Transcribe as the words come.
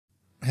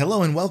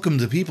Hello and welcome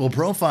to People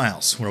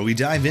Profiles, where we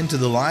dive into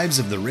the lives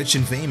of the rich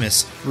and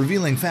famous,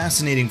 revealing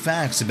fascinating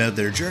facts about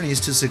their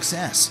journeys to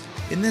success.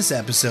 In this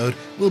episode,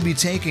 we'll be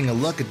taking a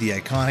look at the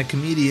iconic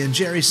comedian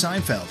Jerry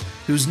Seinfeld,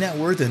 whose net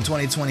worth in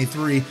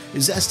 2023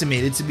 is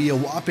estimated to be a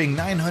whopping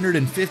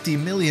 $950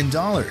 million.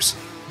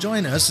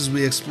 Join us as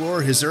we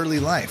explore his early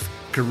life,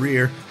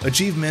 career,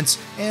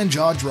 achievements, and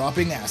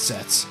jaw-dropping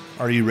assets.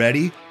 Are you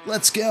ready?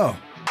 Let's go!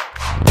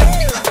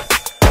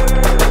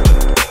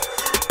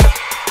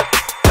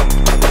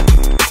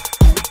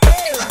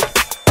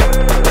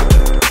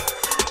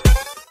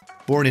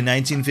 Born in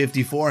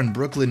 1954 in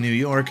Brooklyn, New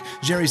York,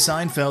 Jerry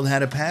Seinfeld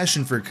had a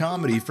passion for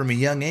comedy from a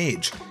young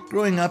age.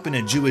 Growing up in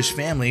a Jewish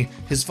family,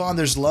 his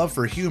father's love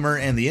for humor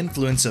and the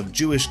influence of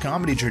Jewish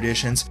comedy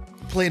traditions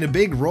played a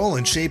big role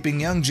in shaping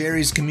young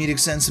Jerry's comedic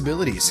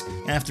sensibilities.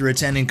 After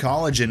attending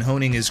college and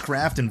honing his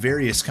craft in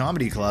various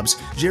comedy clubs,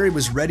 Jerry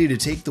was ready to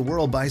take the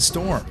world by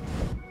storm.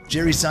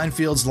 Jerry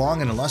Seinfeld's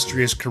long and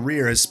illustrious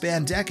career has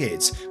spanned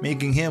decades,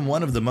 making him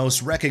one of the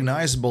most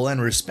recognizable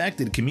and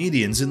respected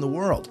comedians in the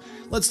world.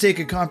 Let's take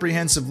a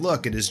comprehensive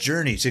look at his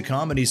journey to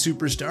comedy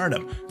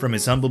superstardom, from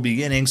his humble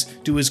beginnings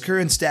to his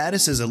current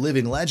status as a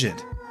living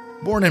legend.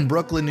 Born in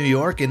Brooklyn, New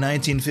York in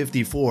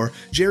 1954,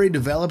 Jerry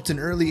developed an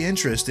early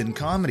interest in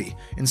comedy,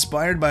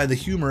 inspired by the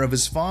humor of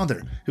his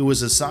father, who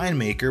was a sign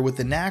maker with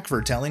a knack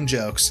for telling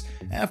jokes.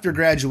 After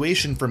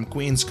graduation from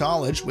Queens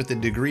College with a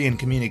degree in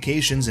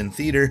communications and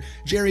theater,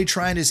 Jerry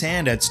tried his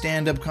hand at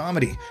stand-up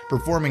comedy,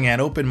 performing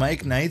at open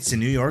mic nights in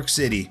New York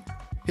City.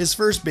 His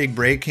first big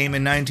break came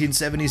in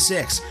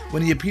 1976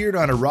 when he appeared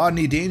on a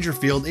Rodney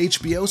Dangerfield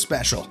HBO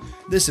special.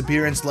 This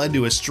appearance led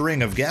to a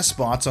string of guest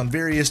spots on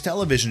various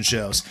television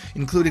shows,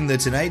 including The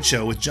Tonight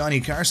Show with Johnny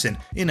Carson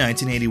in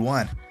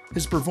 1981.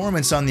 His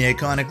performance on the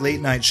iconic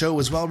late-night show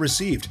was well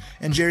received,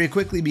 and Jerry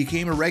quickly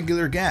became a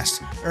regular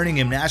guest, earning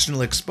him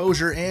national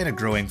exposure and a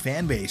growing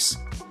fan base.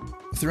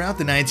 Throughout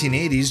the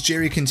 1980s,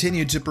 Jerry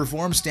continued to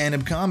perform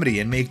stand-up comedy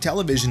and make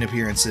television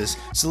appearances,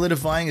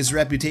 solidifying his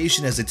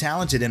reputation as a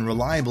talented and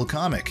reliable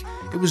comic.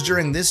 It was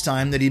during this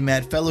time that he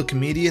met fellow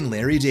comedian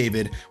Larry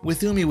David,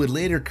 with whom he would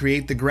later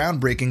create the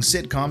groundbreaking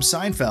sitcom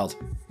Seinfeld.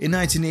 In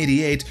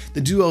 1988,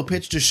 the duo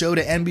pitched a show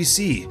to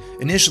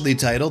NBC, initially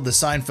titled The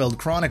Seinfeld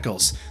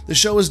Chronicles. The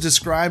show was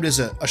described as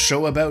a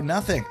show about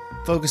nothing,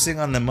 focusing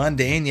on the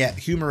mundane yet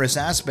humorous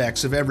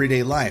aspects of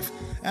everyday life.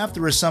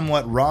 After a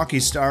somewhat rocky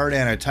start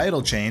and a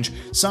title change,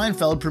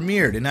 Seinfeld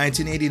premiered in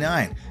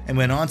 1989 and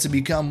went on to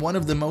become one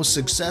of the most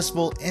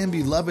successful and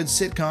beloved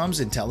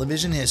sitcoms in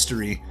television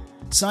history.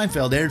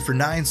 Seinfeld aired for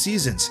 9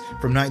 seasons,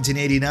 from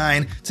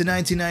 1989 to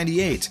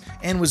 1998,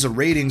 and was a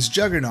ratings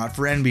juggernaut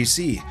for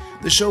NBC.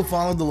 The show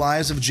followed the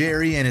lives of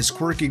Jerry and his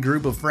quirky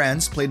group of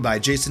friends, played by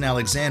Jason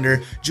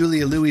Alexander,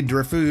 Julia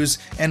Louis-Dreyfus,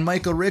 and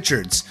Michael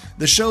Richards.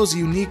 The show's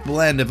unique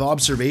blend of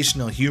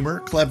observational humor,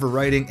 clever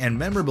writing, and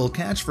memorable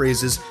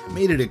catchphrases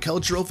made it a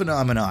cultural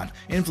phenomenon,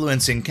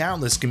 influencing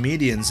countless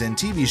comedians and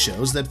TV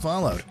shows that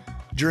followed.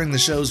 During the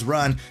show's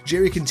run,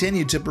 Jerry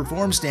continued to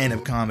perform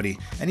stand-up comedy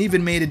and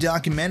even made a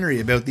documentary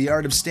about the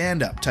art of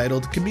stand-up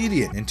titled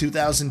Comedian in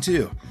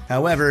 2002.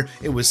 However,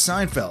 it was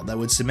Seinfeld that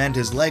would cement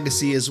his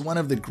legacy as one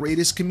of the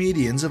greatest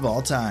comedians of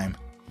all time.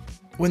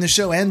 When the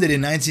show ended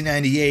in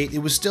 1998, it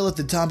was still at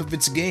the top of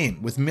its game,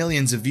 with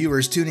millions of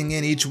viewers tuning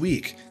in each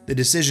week. The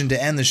decision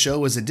to end the show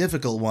was a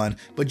difficult one,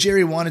 but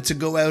Jerry wanted to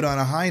go out on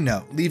a high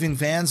note, leaving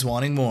fans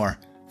wanting more.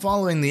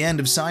 Following the end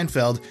of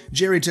Seinfeld,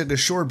 Jerry took a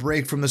short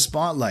break from the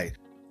spotlight,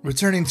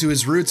 returning to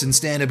his roots in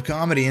stand-up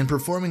comedy and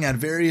performing at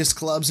various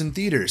clubs and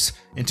theaters.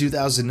 In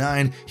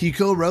 2009, he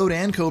co-wrote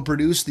and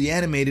co-produced the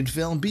animated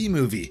film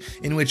B-Movie,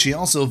 in which he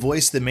also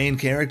voiced the main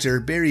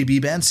character Barry B.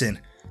 Benson.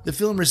 The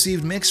film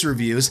received mixed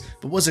reviews,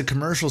 but was a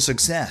commercial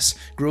success,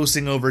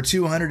 grossing over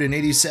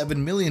 $287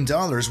 million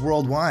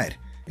worldwide.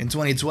 In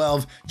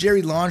 2012,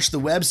 Jerry launched the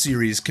web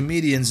series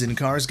Comedians in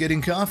Cars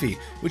Getting Coffee,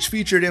 which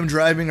featured him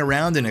driving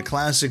around in a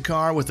classic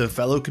car with a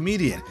fellow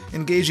comedian,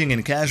 engaging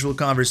in casual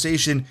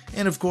conversation,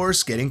 and of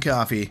course, getting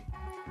coffee.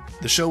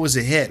 The show was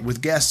a hit,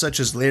 with guests such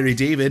as Larry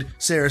David,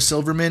 Sarah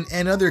Silverman,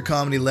 and other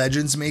comedy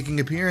legends making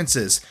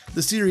appearances.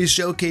 The series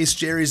showcased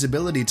Jerry's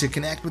ability to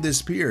connect with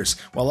his peers,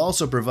 while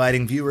also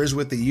providing viewers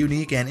with a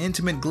unique and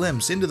intimate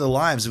glimpse into the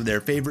lives of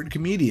their favorite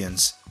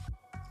comedians.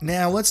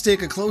 Now, let's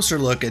take a closer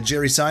look at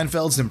Jerry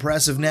Seinfeld's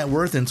impressive net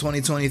worth in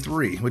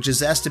 2023, which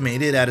is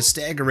estimated at a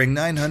staggering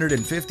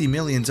 $950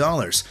 million.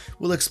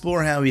 We'll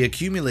explore how he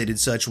accumulated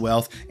such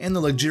wealth and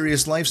the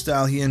luxurious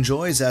lifestyle he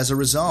enjoys as a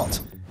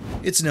result.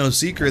 It's no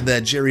secret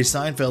that Jerry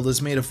Seinfeld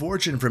has made a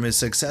fortune from his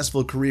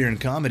successful career in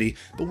comedy,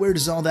 but where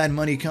does all that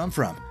money come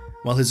from?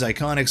 While his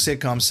iconic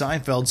sitcom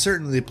Seinfeld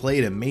certainly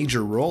played a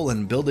major role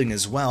in building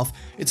his wealth,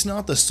 it's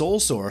not the sole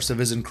source of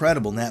his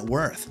incredible net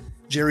worth.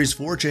 Jerry's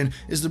fortune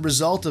is the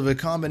result of a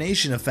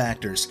combination of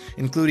factors,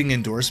 including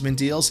endorsement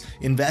deals,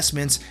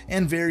 investments,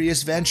 and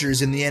various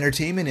ventures in the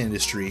entertainment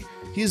industry.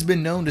 He has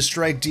been known to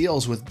strike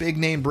deals with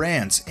big-name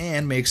brands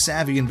and make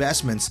savvy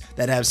investments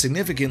that have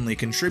significantly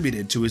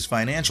contributed to his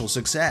financial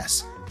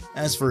success.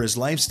 As for his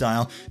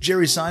lifestyle,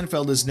 Jerry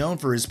Seinfeld is known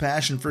for his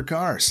passion for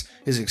cars.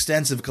 His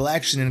extensive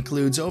collection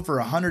includes over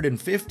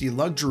 150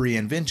 luxury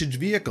and vintage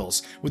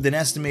vehicles with an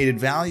estimated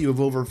value of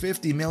over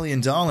 $50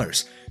 million.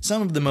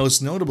 Some of the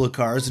most notable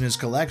cars in his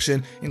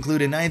collection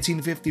include a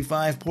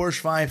 1955 Porsche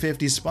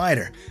 550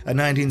 Spider, a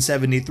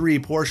 1973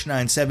 Porsche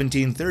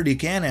 91730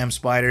 Can-Am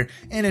Spider,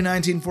 and a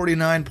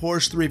 1949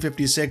 Porsche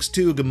 356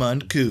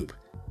 Tougemund Coupe.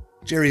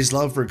 Jerry's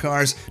love for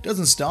cars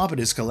doesn't stop at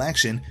his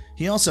collection.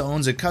 He also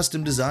owns a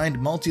custom-designed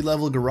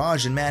multi-level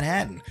garage in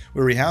Manhattan,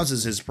 where he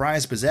houses his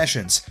prized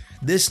possessions.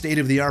 This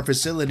state-of-the-art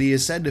facility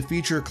is said to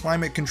feature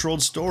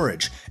climate-controlled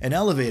storage, an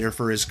elevator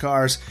for his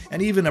cars,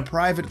 and even a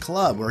private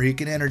club where he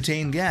can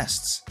entertain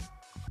guests.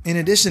 In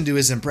addition to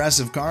his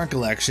impressive car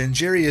collection,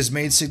 Jerry has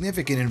made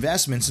significant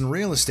investments in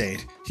real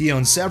estate. He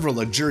owns several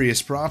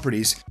luxurious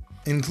properties,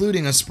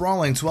 including a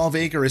sprawling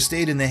 12-acre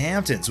estate in the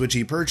Hamptons, which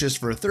he purchased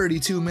for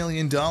 $32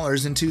 million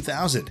in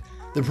 2000.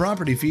 The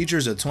property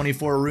features a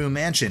 24-room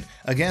mansion,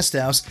 a guest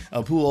house,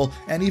 a pool,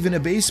 and even a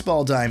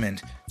baseball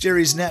diamond.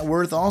 Jerry's net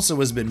worth also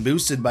has been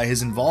boosted by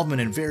his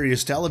involvement in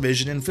various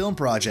television and film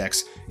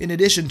projects. In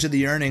addition to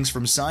the earnings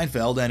from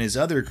Seinfeld and his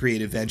other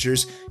creative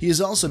ventures, he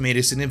has also made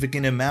a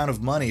significant amount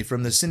of money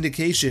from the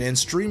syndication and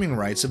streaming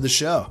rights of the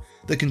show.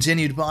 The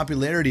continued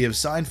popularity of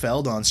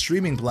Seinfeld on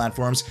streaming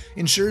platforms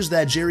ensures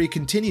that Jerry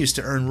continues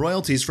to earn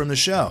royalties from the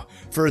show,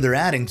 further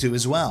adding to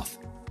his wealth.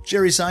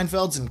 Jerry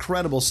Seinfeld's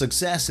incredible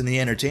success in the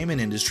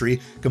entertainment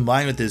industry,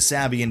 combined with his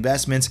savvy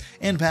investments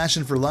and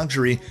passion for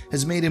luxury,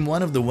 has made him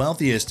one of the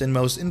wealthiest and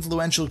most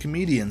influential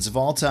comedians of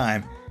all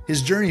time.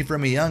 His journey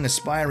from a young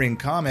aspiring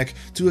comic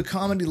to a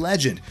comedy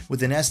legend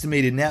with an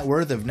estimated net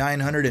worth of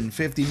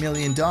 $950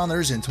 million in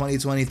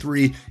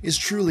 2023 is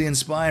truly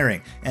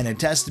inspiring and a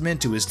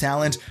testament to his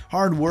talent,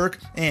 hard work,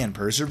 and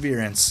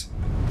perseverance.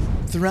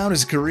 Throughout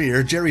his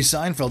career, Jerry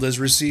Seinfeld has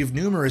received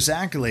numerous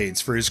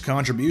accolades for his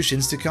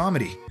contributions to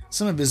comedy.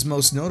 Some of his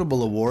most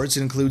notable awards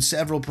include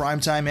several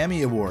Primetime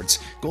Emmy Awards,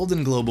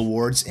 Golden Globe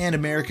Awards, and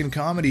American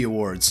Comedy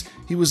Awards.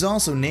 He was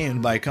also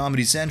named by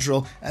Comedy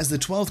Central as the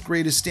 12th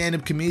greatest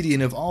stand-up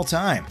comedian of all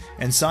time,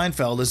 and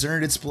Seinfeld has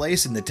earned its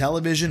place in the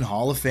Television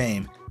Hall of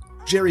Fame.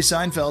 Jerry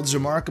Seinfeld's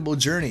remarkable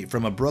journey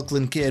from a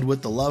Brooklyn kid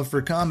with the love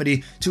for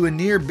comedy to a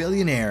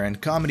near-billionaire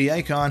and comedy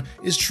icon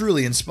is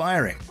truly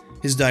inspiring.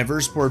 His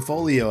diverse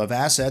portfolio of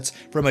assets,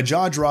 from a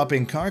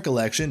jaw-dropping car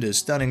collection to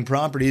stunning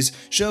properties,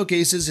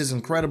 showcases his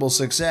incredible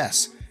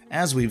success.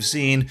 As we've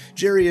seen,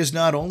 Jerry has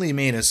not only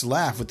made us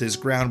laugh with his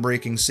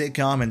groundbreaking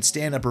sitcom and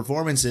stand-up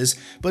performances,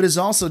 but has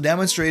also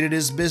demonstrated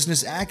his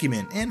business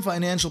acumen and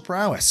financial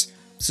prowess.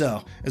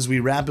 So, as we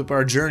wrap up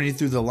our journey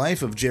through the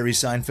life of Jerry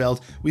Seinfeld,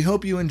 we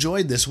hope you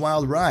enjoyed this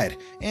wild ride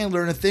and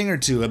learn a thing or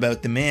two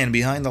about the man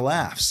behind the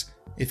laughs.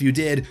 If you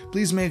did,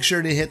 please make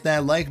sure to hit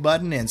that like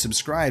button and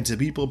subscribe to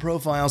People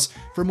Profiles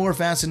for more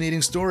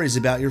fascinating stories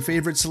about your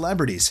favorite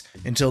celebrities.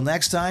 Until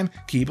next time,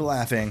 keep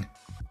laughing.